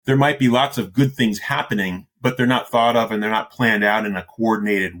there might be lots of good things happening, but they're not thought of and they're not planned out in a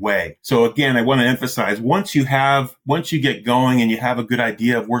coordinated way. So again, I want to emphasize once you get going and you have a good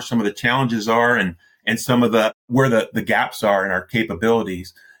idea of where some of the challenges are and some of where the gaps are in our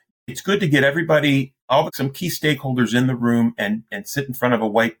capabilities, it's good to get some key stakeholders in the room and sit in front of a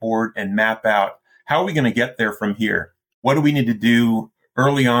whiteboard and map out how are we going to get there from here? What do we need to do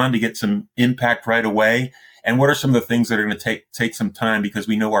early on to get some impact right away? And what are some of the things that are going to take some time because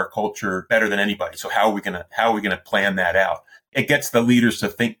we know our culture better than anybody? So how are we going to plan that out? It gets the leaders to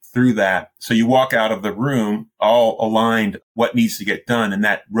think through that. So you walk out of the room all aligned what needs to get done. And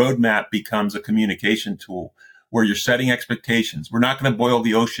that roadmap becomes a communication tool where you're setting expectations. We're not going to boil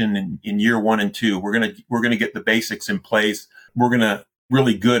the ocean in year 1 and 2. We're going to get the basics in place. We're going to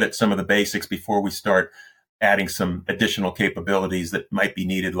really good at some of the basics before we start adding some additional capabilities that might be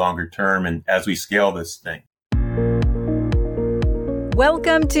needed longer term and as we scale this thing.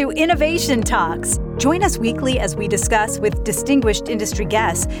 Welcome to Innovation Talks. Join us weekly as we discuss with distinguished industry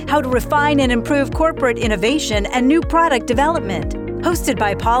guests how to refine and improve corporate innovation and new product development. Hosted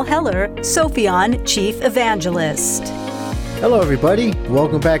by Paul Heller, Sopheon Chief Evangelist. Hello, everybody.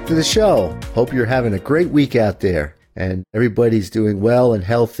 Welcome back to the show. Hope you're having a great week out there and everybody's doing well and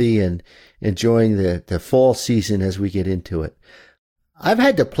healthy and enjoying the fall season as we get into it. I've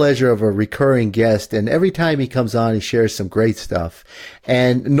had the pleasure of a recurring guest, and every time he comes on, he shares some great stuff.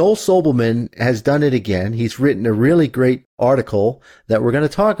 And Noel Sobelman has done it again. He's written a really great article that we're going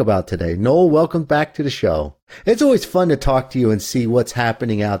to talk about today. Noel, welcome back to the show. It's always fun to talk to you and see what's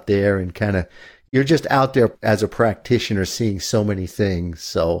happening out there and you're just out there as a practitioner seeing so many things.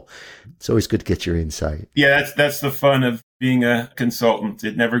 So it's always good to get your insight. Yeah, that's the fun of being a consultant.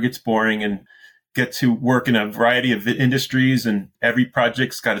 It never gets boring and get to work in a variety of industries, and every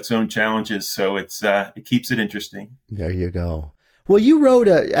project's got its own challenges. So it keeps it interesting. There you go. Well, you wrote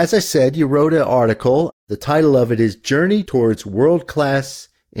an article. The title of it is Journey Towards World-Class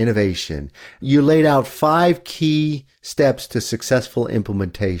Innovation. You laid out 5 key steps to successful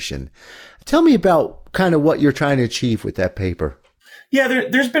implementation. Tell me about kind of what you're trying to achieve with that paper. Yeah,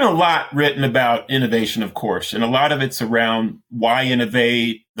 there's been a lot written about innovation, of course, and a lot of it's around why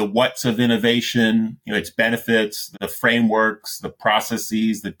innovate, the what's of innovation, its benefits, the frameworks, the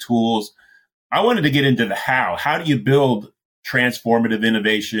processes, the tools. I wanted to get into the how. How do you build transformative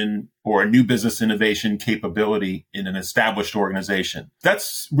innovation or a new business innovation capability in an established organization?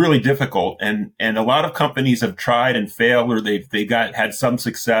 That's really difficult. And a lot of companies have tried and failed, or they've had some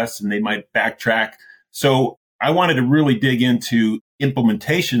success and they might backtrack. So I wanted to really dig into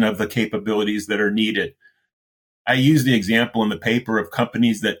implementation of the capabilities that are needed. I use the example in the paper of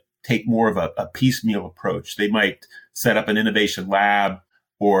companies that take more of a piecemeal approach. They might set up an innovation lab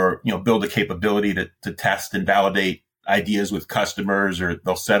or, build a capability to test and validate ideas with customers, or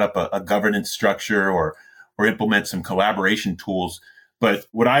they'll set up a governance structure or implement some collaboration tools. But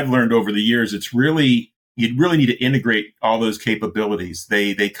what I've learned over the years, you'd really need to integrate all those capabilities.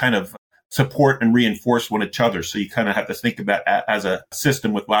 They kind of support and reinforce one another. So you kind of have to think about as a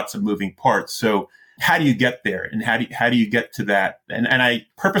system with lots of moving parts. So how do you get there? And how do you get to that? And I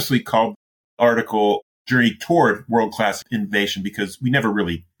purposely called the article Journey Toward World-Class Innovation because we never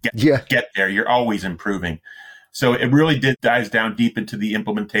really get there. You're always improving. So it really dives down deep into the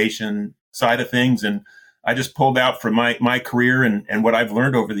implementation side of things. And I just pulled out from my career and what I've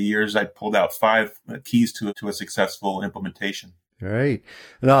learned over the years, I pulled out 5 keys to a successful implementation. Right.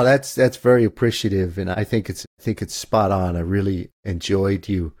 No, that's very appreciative. And I think it's spot on. I really enjoyed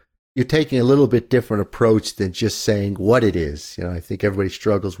you're taking a little bit different approach than just saying what it is. I think everybody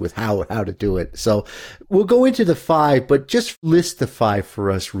struggles with how to do it. So we'll go into the 5, but just list the 5 for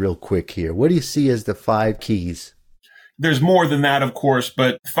us real quick here. What do you see as the 5 keys? There's more than that, of course,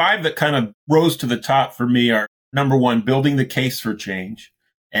 but 5 that kind of rose to the top for me are, number 1, building the case for change,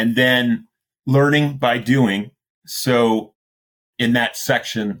 and then learning by doing. So in that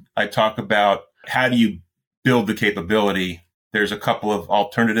section, I talk about how do you build the capability. There's a couple of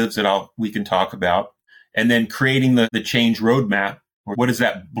alternatives that we can talk about. And then creating the change roadmap, or what is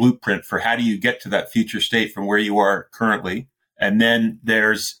that blueprint for how do you get to that future state from where you are currently? And then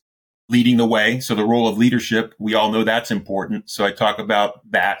there's leading the way. So the role of leadership, we all know that's important. So I talk about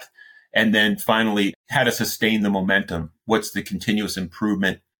that. And then finally, how to sustain the momentum. What's the continuous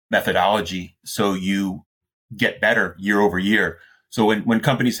improvement methodology so you get better year over year? So when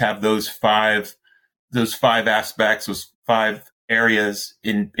companies have those five aspects, those 5 areas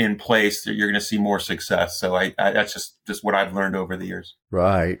in place, you're going to see more success. So that's just what I've learned over the years.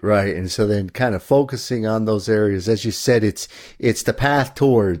 Right. And so then kind of focusing on those areas, as you said, it's the path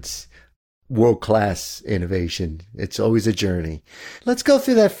towards world-class innovation. It's always a journey. Let's go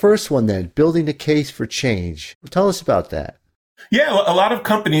through that first one then, building the case for change. Tell us about that. Yeah, a lot of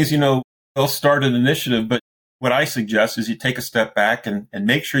companies, they'll start an initiative, but what I suggest is you take a step back and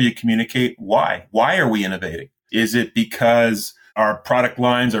make sure you communicate why. Why are we innovating? Is it because our product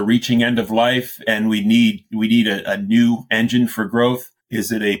lines are reaching end of life and we need a new engine for growth?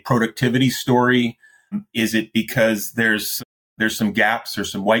 Is it a productivity story? Is it because there's some gaps or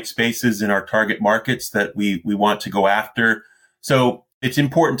some white spaces in our target markets that we want to go after? So it's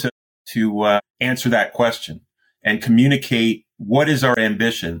important to answer that question and communicate what is our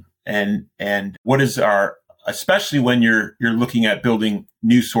ambition and what is our, especially when you're looking at building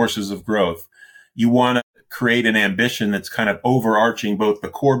new sources of growth. You want to create an ambition that's kind of overarching both the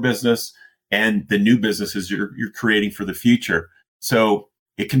core business and the new businesses you're creating for the future. So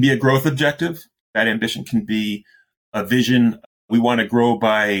it can be a growth objective. That ambition can be a vision. We want to grow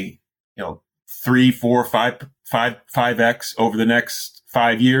by, 3, 4, 5x over the next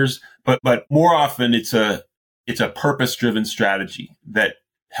 5 years. But more often it's a purpose-driven strategy that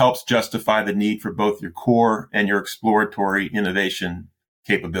helps justify the need for both your core and your exploratory innovation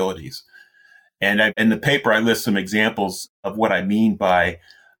capabilities. And in the paper, I list some examples of what I mean by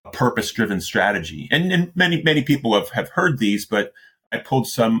a purpose-driven strategy. And many people have heard these, but I pulled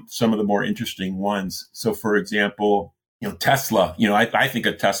some of the more interesting ones. So, for example, Tesla. I think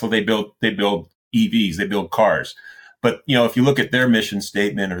of Tesla. They build EVs. They build cars. But if you look at their mission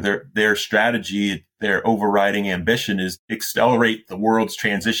statement or their strategy, their overriding ambition is accelerate the world's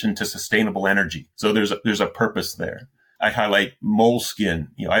transition to sustainable energy. So there's a purpose there. I highlight Moleskine.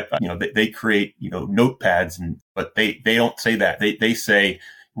 They create notepads, but they don't say that. They say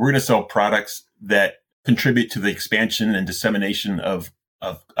we're going to sell products that contribute to the expansion and dissemination of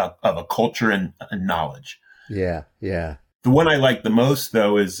a culture and knowledge. Yeah. The one I like the most,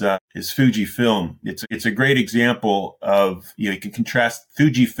 though, is Fujifilm. It's a great example of you can contrast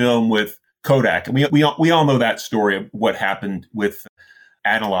Fujifilm with Kodak, and we all know that story of what happened with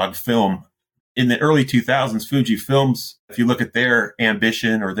analog film in the early 2000s. Fujifilm's, if you look at their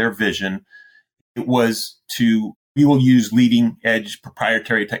ambition or their vision, it was we will use leading edge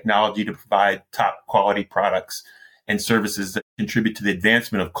proprietary technology to provide top quality products and services that contribute to the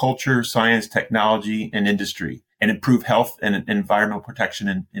advancement of culture, science, technology, and industry, and improve health and environmental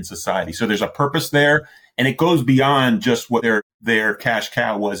protection in society. So there's a purpose there, and it goes beyond just what their cash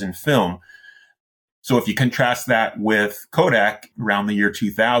cow was in film. So if you contrast that with Kodak around the year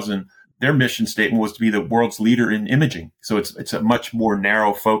 2000, their mission statement was to be the world's leader in imaging. So it's a much more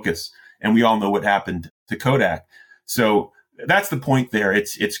narrow focus, and we all know what happened to Kodak. So that's the point there.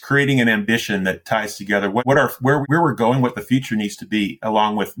 It's creating an ambition that ties together where we're going, what the future needs to be,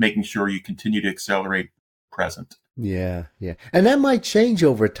 along with making sure you continue to accelerate present. Yeah. And that might change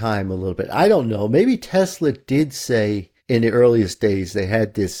over time a little bit. I don't know. Maybe Tesla did say in the earliest days they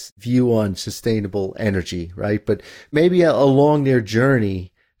had this view on sustainable energy, right? But maybe along their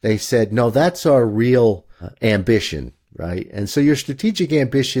journey, they said, no, that's our real ambition, right? And so your strategic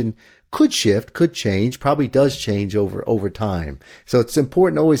ambition could shift, could change, probably does change over time. So it's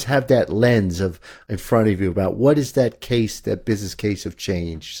important to always have that lens in front of you about what is that business case of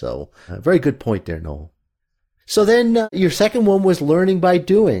change. So very good point there, Noel. So then your second one was learning by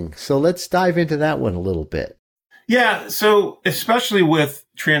doing. So let's dive into that one a little bit. Yeah. So especially with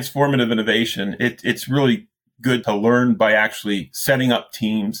transformative innovation, it's really good to learn by actually setting up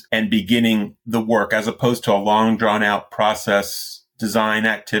teams and beginning the work as opposed to a long drawn out process, design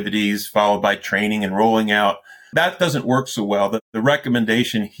activities followed by training and rolling out. That doesn't work so well. The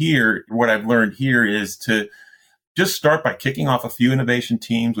recommendation here, what I've learned here, is to just start by kicking off a few innovation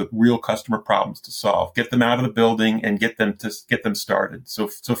teams with real customer problems to solve. Get them out of the building and get them started. So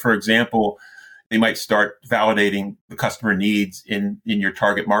for example, they might start validating the customer needs in your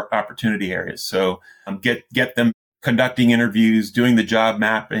target market opportunity areas. So get them conducting interviews, doing the job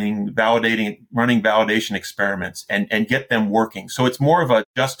mapping, validating, running validation experiments, and get them working. So it's more of a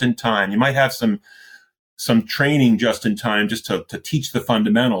just in time. You might have some training just in time just to teach the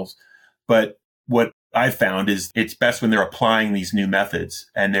fundamentals. But what I've found is it's best when they're applying these new methods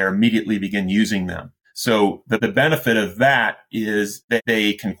and they're immediately begin using them. So the benefit of that is that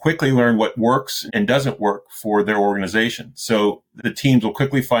they can quickly learn what works and doesn't work for their organization. So the teams will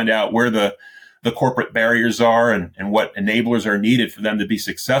quickly find out where the corporate barriers are and what enablers are needed for them to be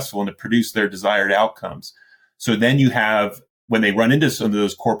successful and to produce their desired outcomes. So then you have, when they run into some of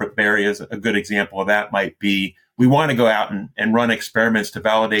those corporate barriers, a good example of that might be, we want to go out and run experiments to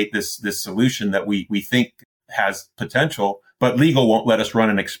validate this solution that we think has potential, but legal won't let us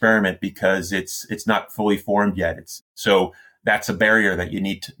run an experiment because it's not fully formed yet. So that's a barrier that you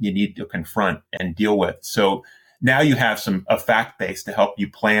need to confront and deal with. So now you have a fact base to help you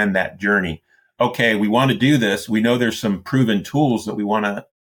plan that journey. Okay, we want to do this. We know there's some proven tools that we want to,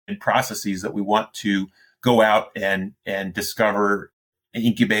 and processes that we want to go out and discover,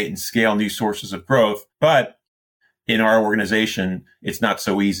 incubate, and scale new sources of growth. But in our organization, it's not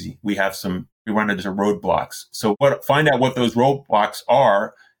so easy. We run into roadblocks. So find out what those roadblocks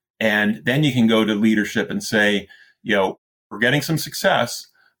are, and then you can go to leadership and say, we're getting some success,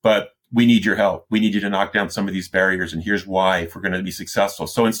 but we need your help. We need you to knock down some of these barriers, and here's why if we're going to be successful.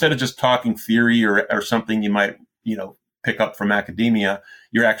 So instead of just talking theory or something you might, pick up from academia,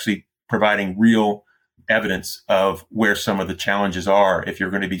 you're actually providing real evidence of where some of the challenges are if you're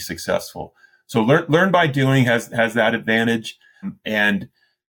going to be successful. So learn by doing has that advantage. And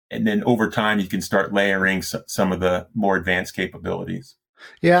then over time, you can start layering some of the more advanced capabilities.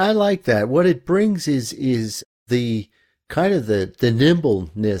 Yeah, I like that. What it brings is the kind of the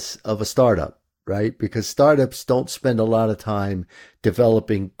nimbleness of a startup, right? Because startups don't spend a lot of time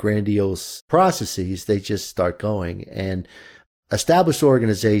developing grandiose processes. They just start going. And established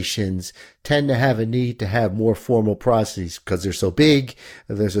organizations tend to have a need to have more formal processes because they're so big.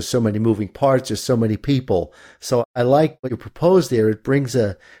 There's just so many moving parts. There's so many people. So I like what you propose there. It brings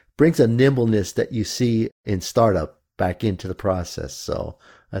a nimbleness that you see in startup back into the process. So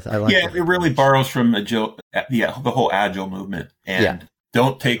I like that. It really borrows from agile, the whole agile movement. And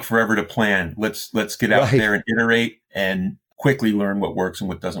don't take forever to plan. Let's get out there and iterate and quickly learn what works and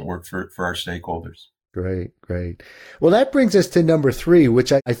what doesn't work for our stakeholders. Great. Well, that brings us to number 3,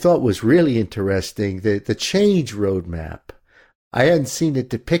 which I thought was really interesting, the change roadmap. I hadn't seen it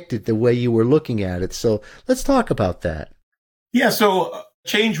depicted the way you were looking at it. So let's talk about that. Yeah, so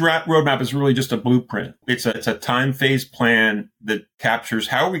change roadmap is really just a blueprint. It's a time phase plan that captures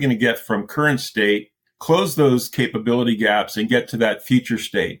how are we going to get from current state, close those capability gaps, and get to that future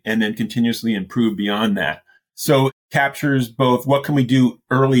state, and then continuously improve beyond that. So captures both what can we do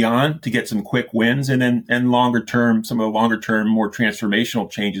early on to get some quick wins, and longer term, some of the longer term, more transformational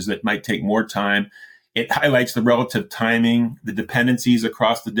changes that might take more time. It highlights the relative timing, the dependencies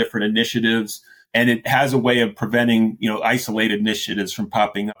across the different initiatives, and it has a way of preventing, isolated initiatives from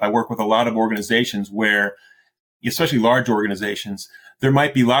popping up. I work with a lot of organizations where, especially large organizations, there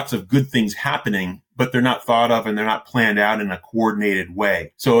might be lots of good things happening, but they're not thought of and they're not planned out in a coordinated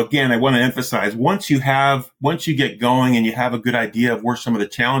way. So again, I want to emphasize, once you get going and you have a good idea of where some of the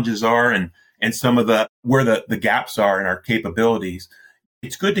challenges are and some of where the gaps are in our capabilities,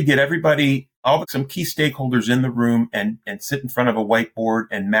 it's good to get everybody, some key stakeholders in the room and sit in front of a whiteboard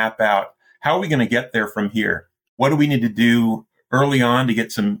and map out, how are we going to get there from here? What do we need to do early on to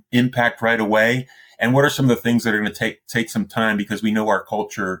get some impact right away? And what are some of the things that are going to take some time because we know our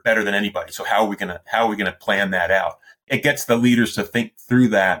culture better than anybody? So how are we going to plan that out? It gets the leaders to think through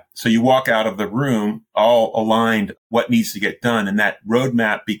that. So you walk out of the room all aligned what needs to get done. And that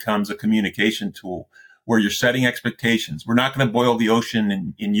roadmap becomes a communication tool where you're setting expectations. We're not going to boil the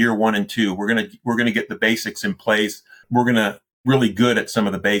ocean in year 1 and 2. We're going to get the basics in place. We're going to really good at some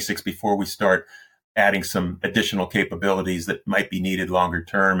of the basics before we start adding some additional capabilities that might be needed longer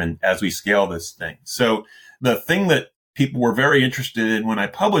term and as we scale this thing. So the thing that people were very interested in when I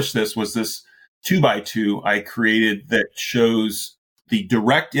published this was this 2x2 I created that shows the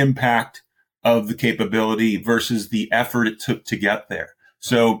direct impact of the capability versus the effort it took to get there.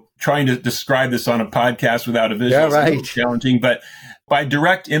 So trying to describe this on a podcast without a visual is a little challenging, but by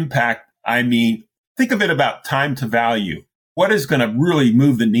direct impact, I mean, think of it about time to value. What is going to really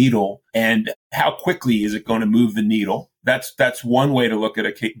move the needle and how quickly is it going to move the needle? That's one way to look at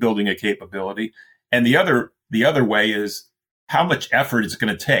building a capability. And the other way is how much effort is it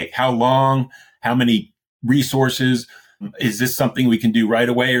going to take? How long? How many resources? Is this something we can do right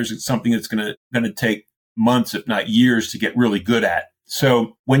away, or is it something that's going to take months, if not years, to get really good at?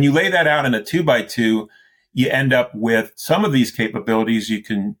 So when you lay that out in a 2x2, you end up with some of these capabilities you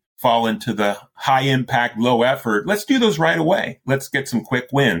can fall into the high impact, low effort. Let's do those right away. Let's get some quick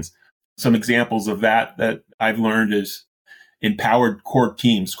wins. Some examples of that I've learned is empowered core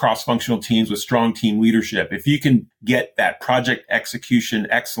teams, cross-functional teams with strong team leadership. If you can get that project execution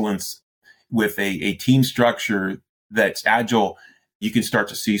excellence with a team structure that's agile, you can start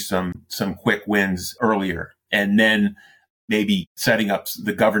to see some quick wins earlier. And then maybe setting up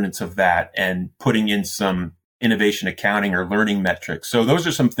the governance of that and putting in some innovation accounting or learning metrics. So those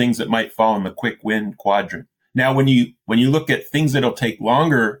are some things that might fall in the quick win quadrant. Now, when you look at things that'll take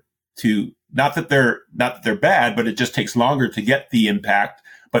longer to, not that they're bad, but it just takes longer to get the impact,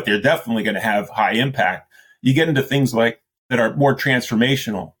 but they're definitely going to have high impact. You get into things like that are more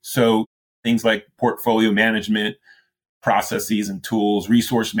transformational. So things like portfolio management, processes and tools,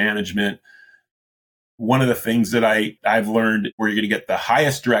 resource management. One of the things that I've learned where you're going to get the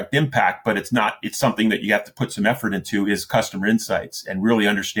highest direct impact, but it's something that you have to put some effort into, is customer insights and really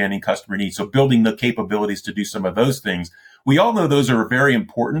understanding customer needs. So building the capabilities to do some of those things. We all know those are very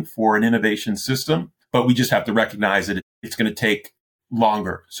important for an innovation system, but we just have to recognize that it's going to take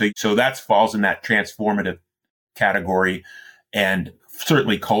longer. So that falls in that transformative category, and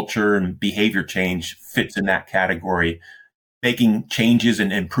certainly culture and behavior change fits in that category. Making changes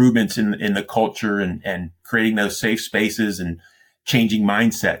and improvements in the culture and creating those safe spaces and changing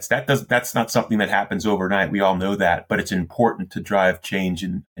mindsets. That's not something that happens overnight. We all know that, but it's important to drive change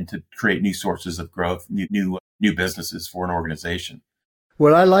and to create new sources of growth, new businesses for an organization.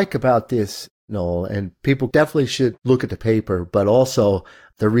 What I like about this, Noel, and people definitely should look at the paper, but also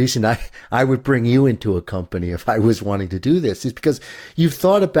the reason I would bring you into a company if I was wanting to do this is because you've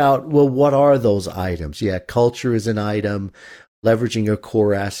thought about, well, what are those items? Yeah, culture is an item, leveraging your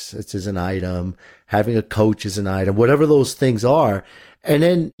core assets is an item, having a coach is an item, whatever those things are. And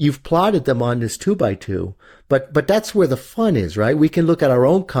then you've plotted them on this 2x2. But that's where the fun is, right? We can look at our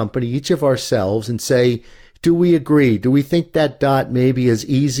own company, each of ourselves, and say, do we agree? Do we think that dot maybe is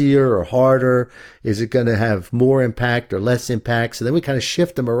easier or harder? Is it going to have more impact or less impact? So then we kind of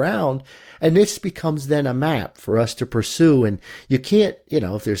shift them around. And this becomes then a map for us to pursue. And you can't,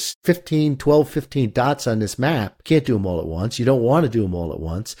 if there's 15 dots on this map, you can't do them all at once. You don't want to do them all at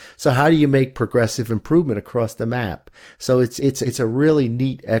once. So how do you make progressive improvement across the map? So it's a really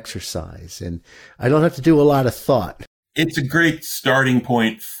neat exercise. And I don't have to do a lot of thought. It's a great starting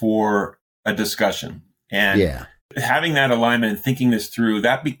point for a discussion. And having that alignment and thinking this through,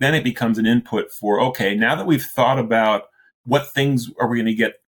 then it becomes an input for, okay, now that we've thought about what things are we going to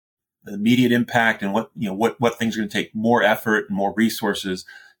get the immediate impact and what things are going to take more effort and more resources,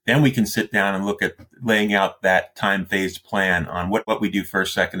 then we can sit down and look at laying out that time-phased plan on what we do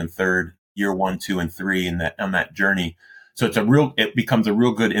first, second, and third, year 1, 2, and 3 on that journey. So it becomes a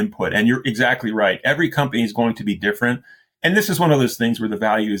real good input. And you're exactly right. Every company is going to be different. And this is one of those things where the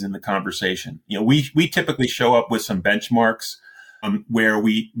value is in the conversation. We typically show up with some benchmarks where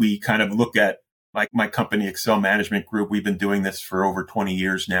we kind of look at, like my company, Excel Management Group. We've been doing this for over 20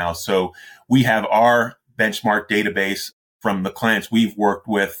 years now. So we have our benchmark database from the clients we've worked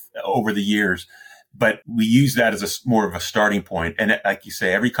with over the years, but we use that as more of a starting point. And like you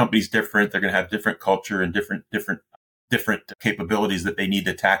say, every company's different. They're going to have different culture and different capabilities that they need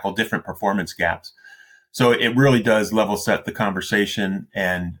to tackle, different performance gaps. So it really does level set the conversation,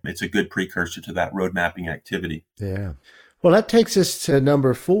 and it's a good precursor to that road mapping activity. Yeah. Well, that takes us to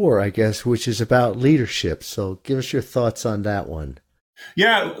number 4, I guess, which is about leadership. So give us your thoughts on that one.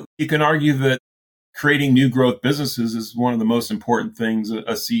 Yeah, you can argue that creating new growth businesses is one of the most important things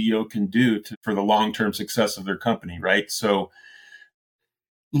a CEO can do for the long-term success of their company, right? So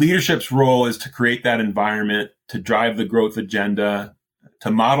leadership's role is to create that environment, to drive the growth agenda, to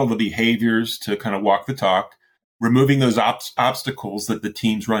model the behaviors, to kind of walk the talk, removing those obstacles that the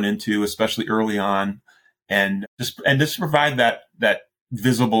teams run into, especially early on, and just provide that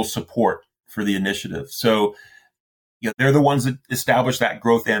visible support for the initiative. So they're the ones that establish that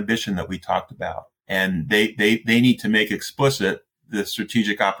growth ambition that we talked about, and they need to make explicit the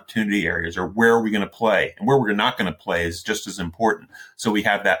strategic opportunity areas, or where are we going to play, and where we're not going to play is just as important. So we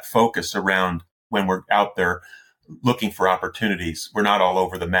have that focus around when we're out there looking for opportunities. We're not all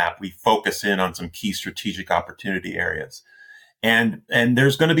over the map. We focus in on some key strategic opportunity areas. And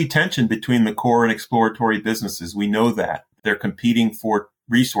there's going to be tension between the core and exploratory businesses. We know that. They're competing for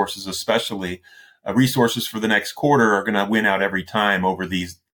resources, especially resources for the next quarter are going to win out every time over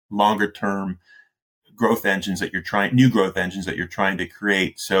these longer term new growth engines that you're trying to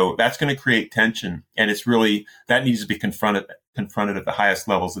create. So that's going to create tension. And it's really, that needs to be confronted at the highest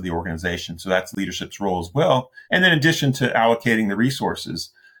levels of the organization. So that's leadership's role as well. And then in addition to allocating the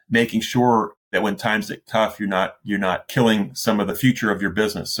resources, making sure that when times get tough, you're not killing some of the future of your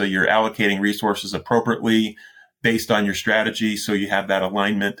business. So you're allocating resources appropriately based on your strategy. So you have that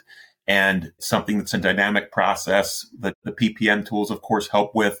alignment, and something that's a dynamic process that the PPM tools, of course,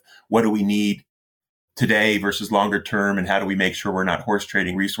 help with. What do we need today versus longer term? And how do we make sure we're not horse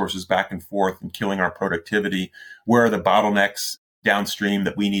trading resources back and forth and killing our productivity? Where are the bottlenecks downstream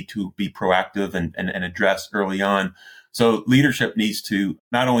that we need to be proactive and address early on? So leadership needs to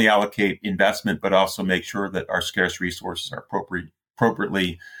not only allocate investment, but also make sure that our scarce resources are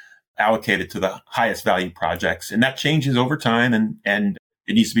appropriately allocated to the highest value projects. And that changes over time, and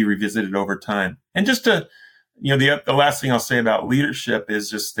it needs to be revisited over time. And just to, the last thing I'll say about leadership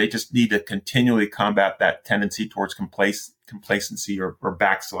is they just need to continually combat that tendency towards complacency or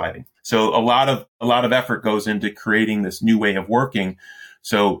backsliding. So a lot of effort goes into creating this new way of working.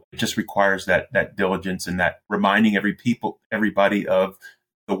 So it just requires that diligence and that reminding everybody of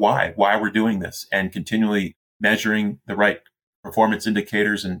the why we're doing this, and continually measuring the right performance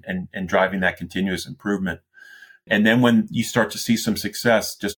indicators and driving that continuous improvement. And then when you start to see some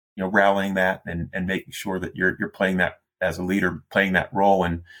success, just rallying that and making sure that you're playing that as a leader, playing that role,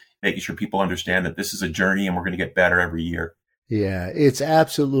 and making sure people understand that this is a journey and we're going to get better every year. Yeah, it's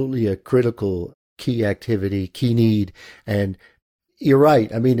absolutely a critical key activity, key need. And you're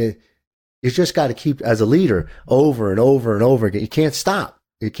right. I mean, you just got to keep, as a leader, over and over and over again. You can't stop.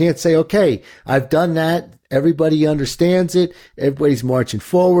 You can't say, okay, I've done that. Everybody understands it. Everybody's marching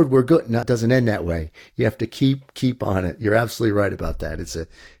forward. We're good. No, it doesn't end that way. You have to keep on it. You're absolutely right about that.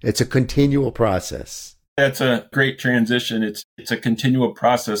 It's a continual process. That's a great transition. It's a continual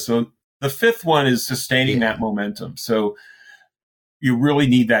process. So the fifth one is sustaining that momentum. So you really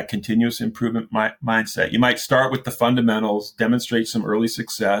need that continuous improvement mindset. You might start with the fundamentals, demonstrate some early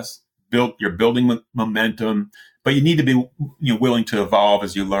success, you're building momentum, but you need to be willing to evolve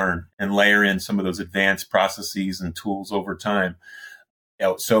as you learn and layer in some of those advanced processes and tools over time.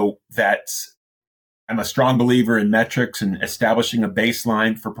 So I'm a strong believer in metrics and establishing a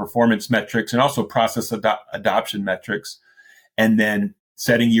baseline for performance metrics and also process adoption metrics, and then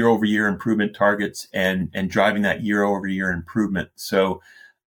setting year-over-year improvement targets and driving that year-over-year improvement. So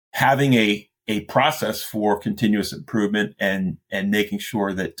having a process for continuous improvement and making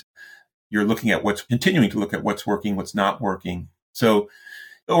sure that you're continuing to look at what's working, what's not working. So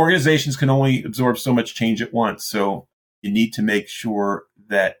organizations can only absorb so much change at once. So you need to make sure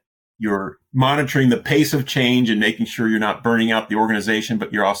that you're monitoring the pace of change and making sure you're not burning out the organization,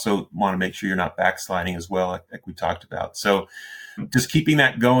 but you also want to make sure you're not backsliding as well, like we talked about. So just keeping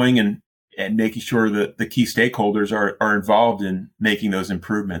that going and making sure that the key stakeholders are involved in making those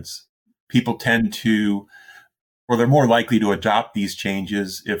improvements. People they're more likely to adopt these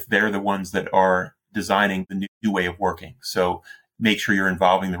changes if they're the ones that are designing the new way of working. So make sure you're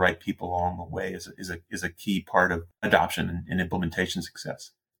involving the right people along the way is a key part of adoption and implementation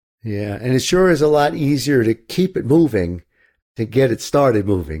success. Yeah. And it sure is a lot easier to keep it moving, to get it started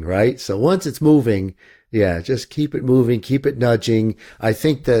moving, right? So once it's moving, yeah, just keep it moving, keep it nudging. I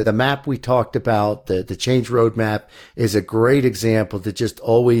think the map we talked about, the change roadmap, is a great example to just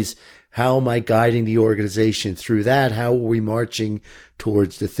always, how am I guiding the organization through that? How are we marching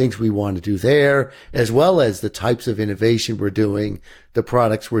towards the things we want to do there, as well as the types of innovation we're doing, the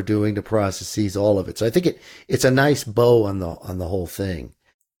products we're doing, the processes, all of it. So I think it's a nice bow on the whole thing.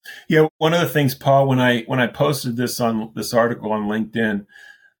 Yeah, one of the things, Paul, when I posted this article on LinkedIn,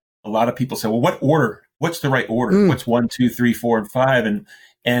 a lot of people say, well, what order? What's the right order? What's 1, 2, 3, 4, and 5?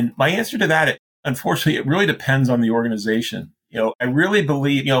 And my answer to that, unfortunately, it really depends on the organization. I really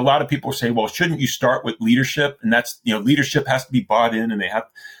believe, a lot of people say, well, shouldn't you start with leadership? And that's, leadership has to be bought in,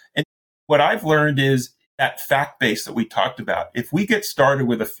 and what I've learned is that fact base that we talked about. If we get started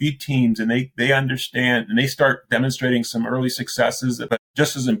with a few teams and they understand and they start demonstrating some early successes, but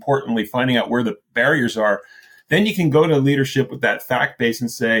just as importantly, finding out where the barriers are, then you can go to leadership with that fact base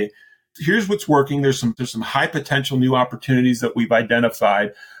and say, here's what's working. There's some high potential new opportunities that we've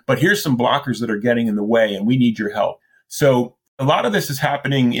identified, but here's some blockers that are getting in the way, and we need your help. So a lot of this is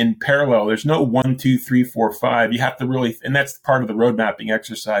happening in parallel. There's no 1, 2, 3, 4, 5. You have to really, and that's part of the road mapping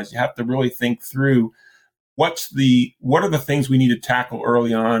exercise. You have to really think through what are the things we need to tackle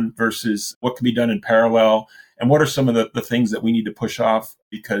early on versus what can be done in parallel, and what are some of the things that we need to push off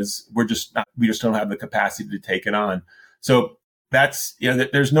because we just don't have the capacity to take it on. So that's,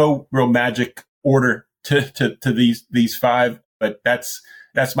 there's no real magic order to these 5, but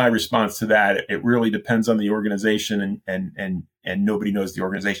that's my response to that. It really depends on the organization, and nobody knows the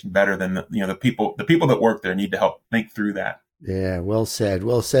organization better than the people that work there need to help think through that. Yeah, well said.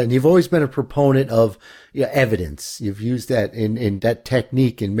 Well said. And you've always been a proponent of evidence. You've used that in that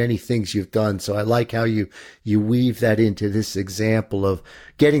technique in many things you've done. So I like how you weave that into this example of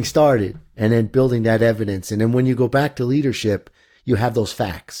getting started and then building that evidence. And then when you go back to leadership, you have those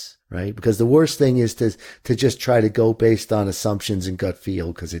facts, right? Because the worst thing is to just try to go based on assumptions and gut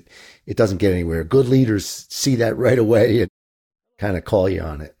feel, because it doesn't get anywhere. Good leaders see that right away and kind of call you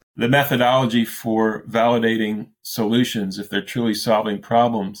on it. The methodology for validating solutions, if they're truly solving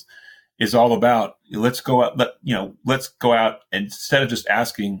problems, is all about let's go out and instead of just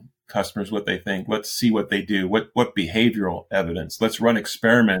asking customers what they think, let's see what they do, what behavioral evidence. Let's run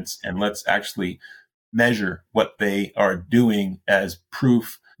experiments and let's actually measure what they are doing as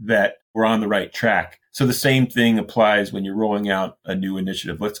proof that we're on the right track. So the same thing applies when you're rolling out a new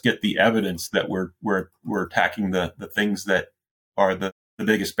initiative. Let's get the evidence that we're attacking the things that are the the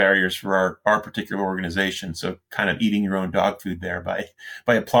biggest barriers for our particular organization. So kind of eating your own dog food there by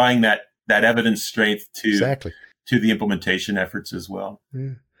applying that evidence strength to the implementation efforts as well.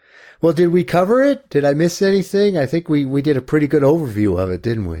 Yeah. Well, did we cover it? Did I miss anything? I think we did a pretty good overview of it,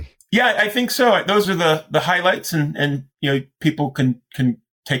 didn't we? Yeah, I think so. Those are the highlights, and people can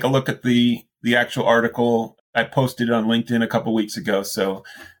take a look at the actual article. I posted it on LinkedIn a couple weeks ago, so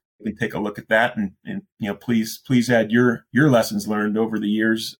you can take a look at that, and please add your lessons learned over the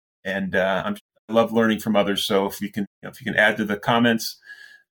years. And I love learning from others. So if you can add to the comments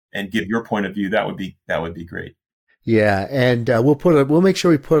and give your point of view, that would be great. Yeah, and we'll make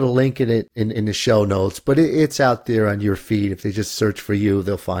sure we put a link in it in the show notes, but it's out there on your feed. If they just search for you,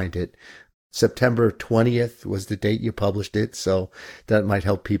 they'll find it. September 20th was the date you published it, so that might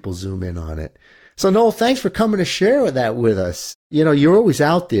help people zoom in on it. So Noel, thanks for coming to share that with us. You're always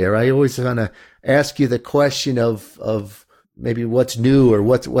out there. I always want to ask you the question of maybe what's new or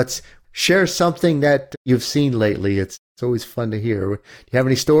what's share something that you've seen lately. It's always fun to hear. Do you have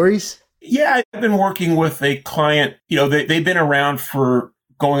any stories? Yeah, I've been working with a client. They've been around for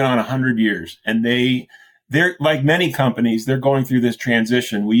going on 100 years, and they're like many companies. They're going through this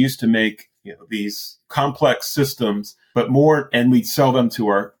transition. We used to make these complex systems, and we'd sell them to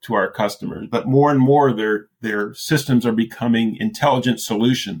our customers. But more and more, their systems are becoming intelligent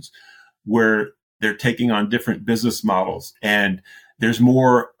solutions, where they're taking on different business models, and there's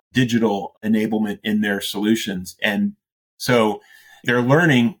more digital enablement in their solutions, and so they're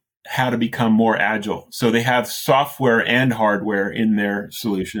learning how to become more agile. So they have software and hardware in their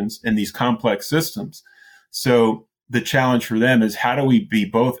solutions and these complex systems. So the challenge for them is, how do we be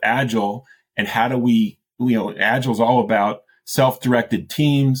both agile, and how do we, agile is all about self-directed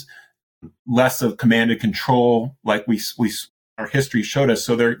teams, less of command and control, like our history showed us.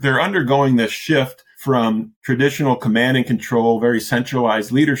 So they're undergoing this shift from traditional command and control, very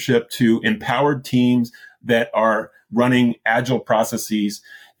centralized leadership, to empowered teams that are running agile processes.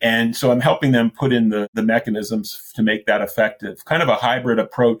 And so I'm helping them put in the mechanisms to make that effective, kind of a hybrid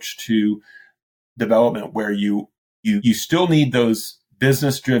approach to development, where you still need those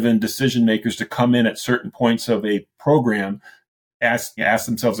business-driven decision makers to come in at certain points of a program, ask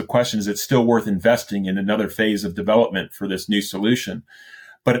themselves the question, is it still worth investing in another phase of development for this new solution?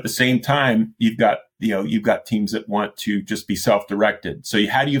 But at the same time, you've got teams that want to just be self-directed. So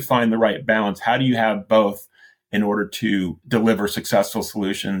how do you find the right balance? How do you have both in order to deliver successful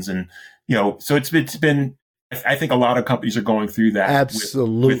solutions? And, so it's been, I think a lot of companies are going through that.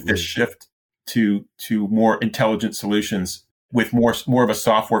 Absolutely. With this shift to more intelligent solutions with more of a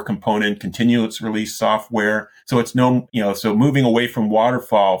software component, continuous release software. So it's so moving away from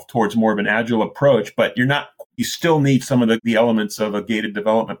waterfall towards more of an agile approach, but you still need some of the elements of a gated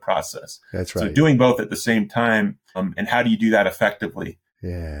development process. That's right. So doing both at the same time, and how do you do that effectively?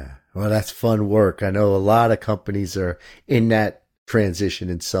 Yeah. Well, that's fun work. I know a lot of companies are in that transition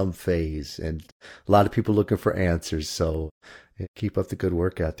in some phase, and a lot of people looking for answers. So keep up the good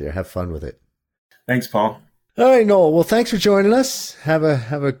work out there. Have fun with it. Thanks, Paul. All right, Noel. Well, thanks for joining us. Have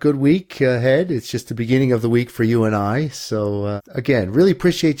a good week ahead. It's just the beginning of the week for you and I. So again, really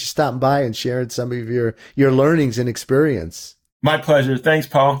appreciate you stopping by and sharing some of your learnings and experience. My pleasure. Thanks,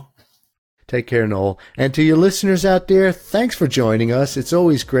 Paul. Take care, Noel. And to your listeners out there, thanks for joining us. It's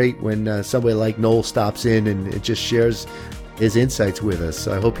always great when somebody like Noel stops in and just shares his insights with us.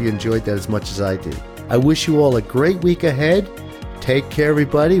 So I hope you enjoyed that as much as I did. I wish you all a great week ahead. Take care,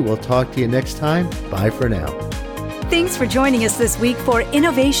 everybody. We'll talk to you next time. Bye for now. Thanks for joining us this week for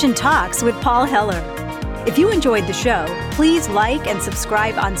Innovation Talks with Paul Heller. If you enjoyed the show, please like and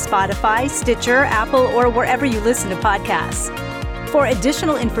subscribe on Spotify, Stitcher, Apple, or wherever you listen to podcasts. For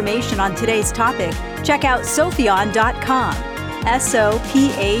additional information on today's topic, check out sopheon.com,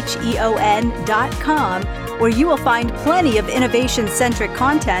 SOPHEON.com, where you will find plenty of innovation-centric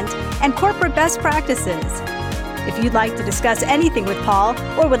content and corporate best practices. If you'd like to discuss anything with Paul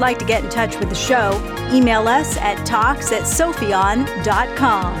or would like to get in touch with the show, email us at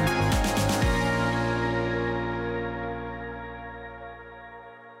talks@sopheon.com.